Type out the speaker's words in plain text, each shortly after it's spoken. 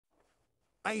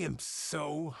I am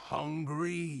so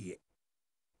hungry.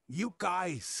 You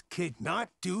guys cannot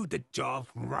do the job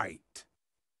right.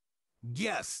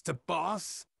 Yes, the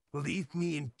boss leave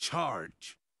me in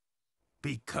charge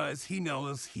because he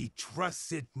knows he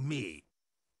trusted me.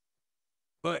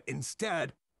 But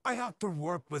instead, I have to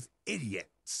work with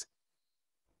idiots.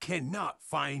 Cannot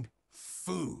find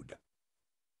food.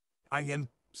 I am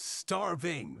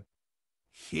starving.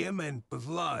 Human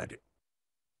blood.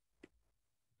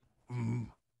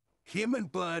 Human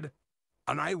blood,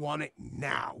 and I want it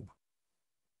now.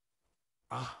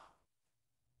 Ah,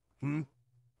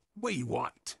 what do you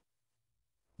want?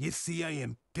 You see, I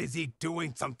am busy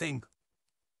doing something.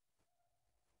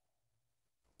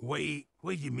 Wait,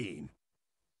 what do you mean?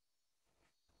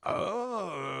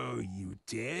 Oh, you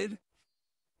did?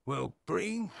 Well,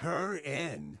 bring her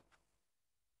in.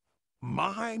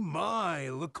 My,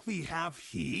 look what we have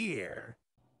here.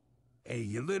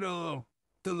 A little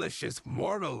delicious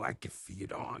mortal I could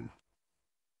feed on.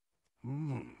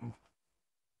 Hmm.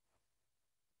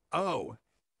 Oh,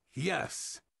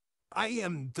 yes, I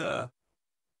am the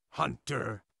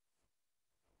hunter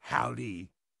Howdy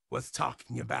was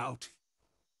talking about.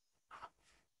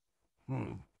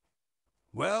 Hmm.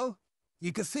 Well,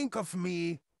 you could think of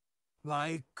me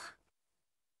like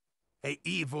a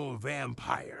evil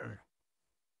vampire.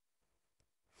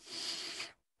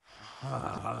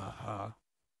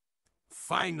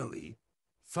 Finally,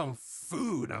 some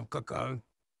food I'm cooking.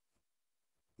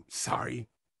 Sorry,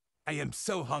 I am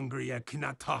so hungry I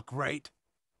cannot talk right.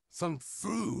 Some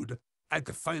food I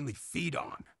could finally feed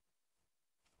on.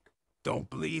 Don't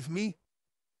believe me?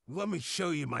 Let me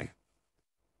show you my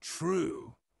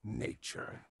true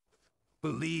nature.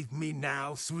 Believe me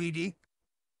now, sweetie?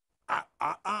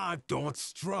 Don't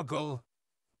struggle.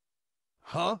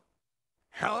 Huh?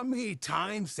 How many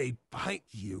times they bite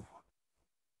you?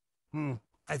 Hmm,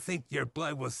 I think your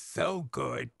blood was so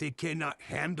good they cannot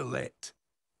handle it.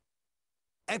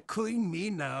 And clean me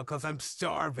now, 'cause I'm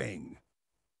starving.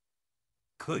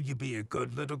 Could you be a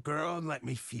good little girl and let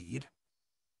me feed?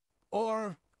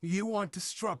 Or you want to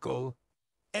struggle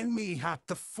and me have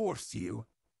to force you?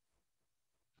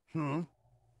 Hmm?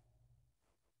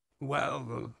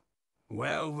 Well,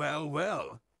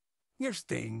 well. You're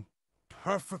staying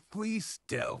perfectly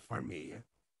still for me.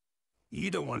 You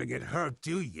don't want to get hurt,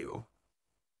 do you?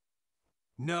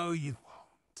 No, you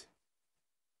won't.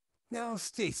 Now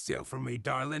stay still for me,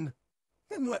 darling,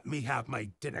 and let me have my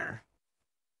dinner.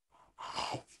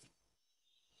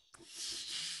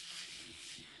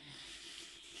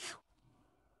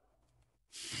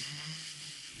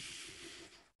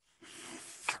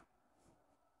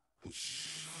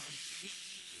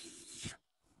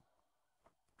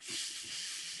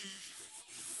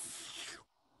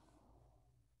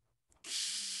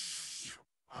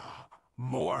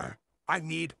 More. I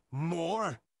need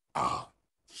more. Oh.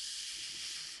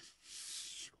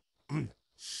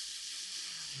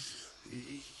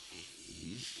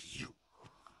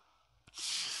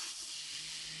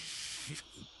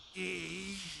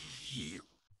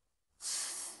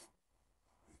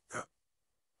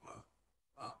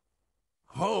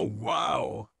 Oh,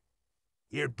 wow.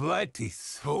 Your blood is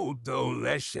so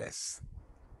delicious.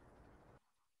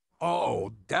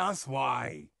 Oh, that's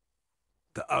why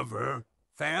the other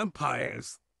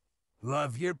vampires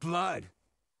love your blood.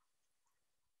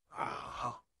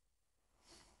 Ah,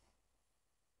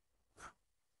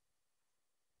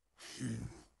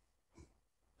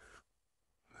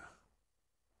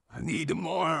 I need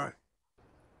more.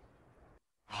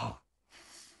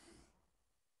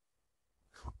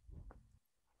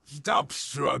 Stop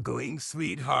struggling,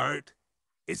 sweetheart.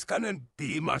 It's gonna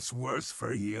be much worse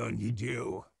for you than you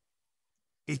do.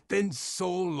 It's been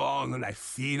so long and I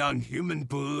feed on human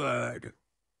blood.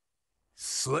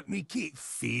 So let me keep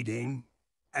feeding,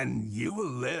 and you will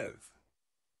live.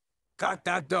 Got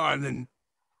that, darling?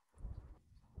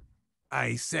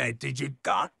 I said, did you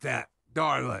got that,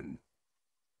 darling?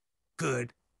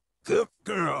 Good. Good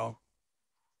girl.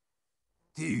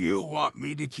 Do you want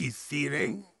me to keep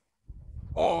feeding?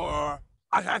 Or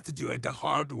I have to do it the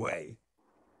hard way?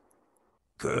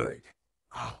 Good.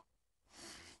 Oh.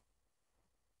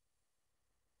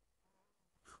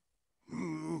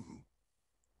 Mm.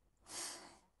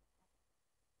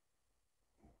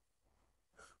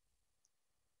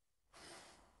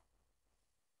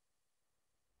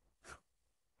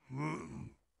 Mm.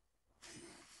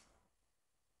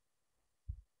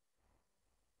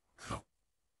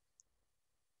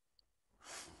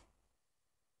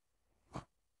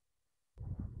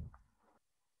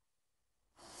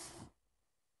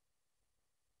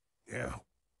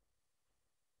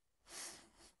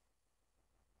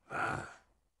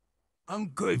 I'm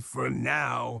good for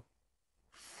now.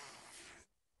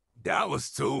 That was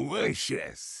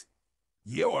delicious.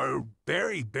 You're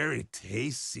very, very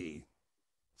tasty.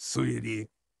 Sweetie,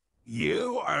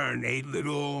 you earn a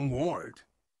little award.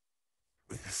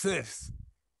 Sis.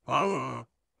 Uh,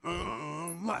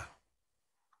 uh,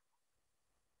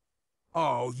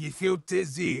 oh, you feel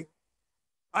dizzy?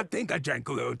 I think I drank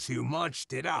a little too much,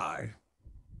 did I?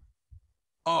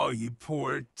 Oh, you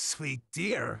poor sweet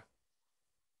dear.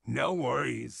 No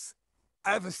worries.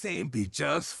 Everything be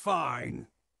just fine.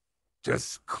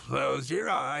 Just close your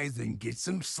eyes and get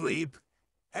some sleep,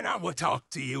 and I will talk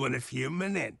to you in a few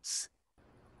minutes.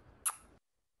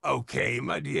 Okay,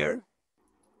 my dear?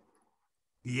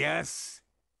 Yes.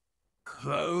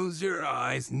 Close your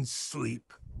eyes and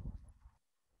sleep.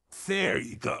 There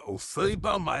you go. Sleep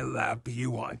on my lap if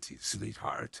you want to,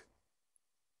 sweetheart.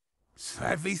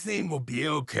 Everything will be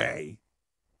okay.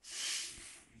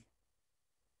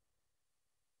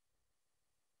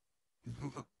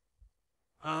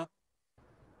 Huh?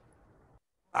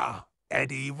 Ah,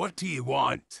 Eddie, what do you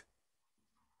want?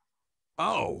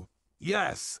 Oh,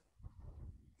 yes.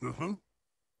 Mm-hmm.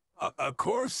 Of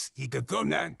course, he could go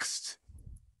next.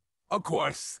 Of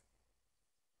course.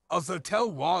 Also, tell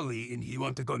Wally and he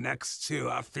want to go next too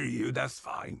after you, that's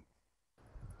fine.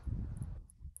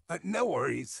 No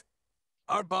worries.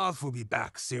 Our boss will be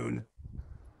back soon.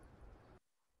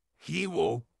 He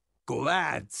will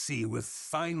glad see we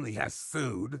finally has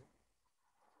food.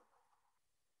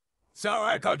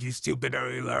 Sorry I called you stupid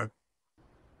earlier.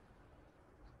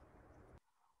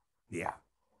 Yeah.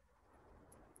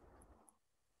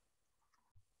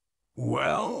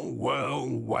 Well, well,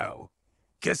 well.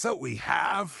 Guess what we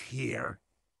have here?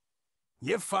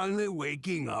 You're finally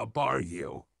waking up, are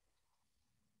you?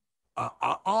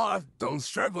 Don't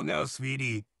struggle now,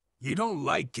 sweetie. You don't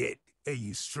like it, and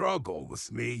you struggle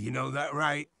with me, you know that,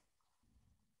 right?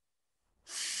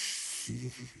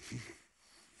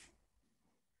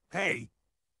 Hey,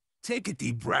 take a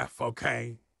deep breath,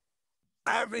 okay?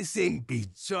 Everything be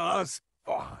just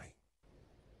fine.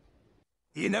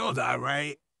 You know that,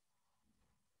 right?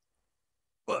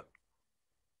 Look,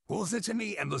 listen to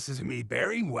me and listen to me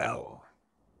very well.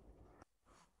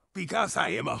 Because I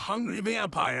am a hungry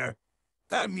vampire,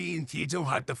 that means you don't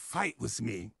have to fight with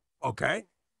me, okay?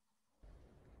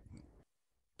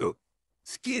 Oh,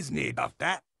 excuse me about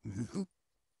that.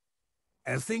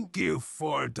 And thank you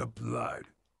for the blood.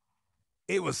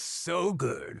 It was so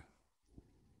good.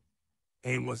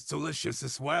 And was delicious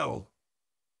as well.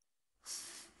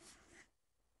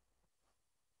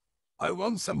 I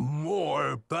want some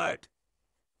more, but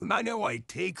I know I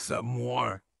take some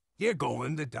more. You're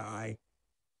going to die.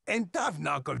 And that's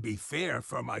not going to be fair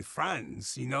for my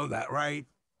friends. You know that, right?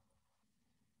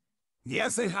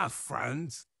 Yes, I have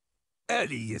friends.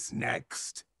 Eddie is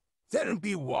next. Then it'll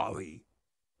be Wally.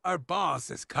 Our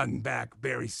boss is coming back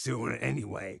very soon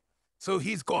anyway, so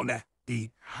he's gonna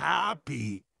be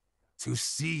happy to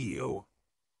see you.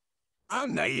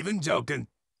 I'm not even joking.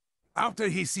 After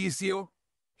he sees you,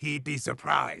 he'd be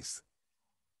surprised.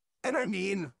 And I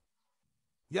mean,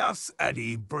 yes,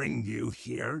 Eddie bring you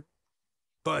here,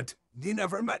 but you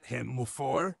never met him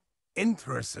before in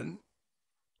person.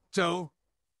 So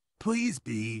please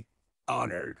be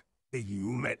honored that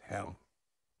you met him.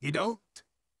 You don't?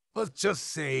 Let's just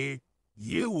say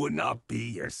you would not be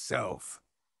yourself.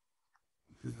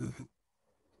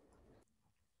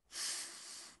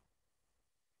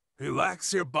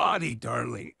 Relax your body,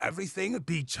 darling. Everything'll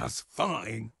be just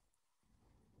fine.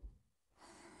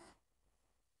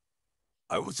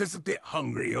 I was just a bit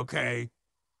hungry, okay?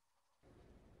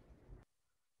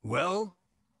 Well,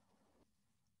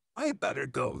 I better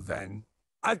go then.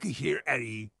 I can hear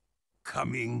Eddie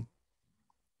coming.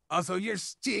 Also, you're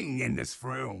staying in this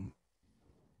room.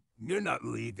 You're not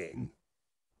leaving.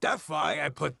 That's why I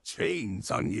put chains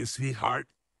on you, sweetheart.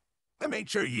 To make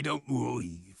sure you don't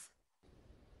leave.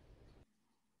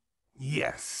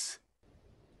 Yes.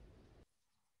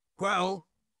 Well,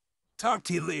 talk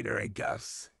to you later, I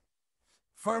guess.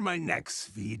 For my next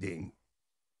feeding.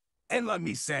 And let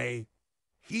me say,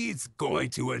 he's going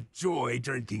to enjoy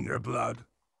drinking your blood.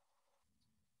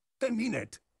 I mean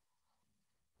it.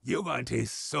 You're going to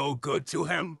taste so good to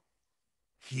him,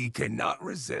 he cannot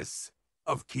resist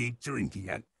of keep drinking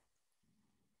it.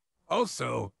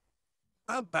 Also,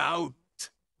 about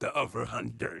the other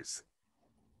hunters.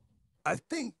 I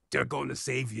think they're going to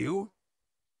save you,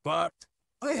 but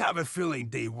I have a feeling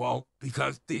they won't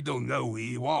because they don't know who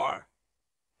you are.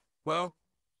 Well,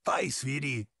 bye,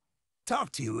 sweetie.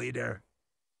 Talk to you later.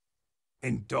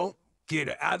 And don't get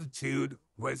an attitude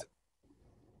with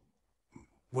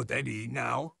Eddie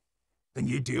now. And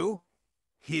you do?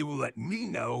 he will let me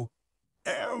know,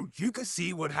 and you can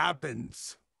see what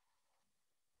happens.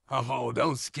 Oh,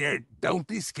 don't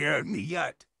be scared of me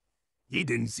yet. You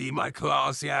didn't see my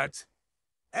claws yet.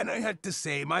 And I had to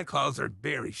say my claws are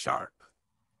very sharp.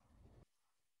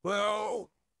 Well,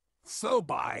 so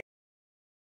bye.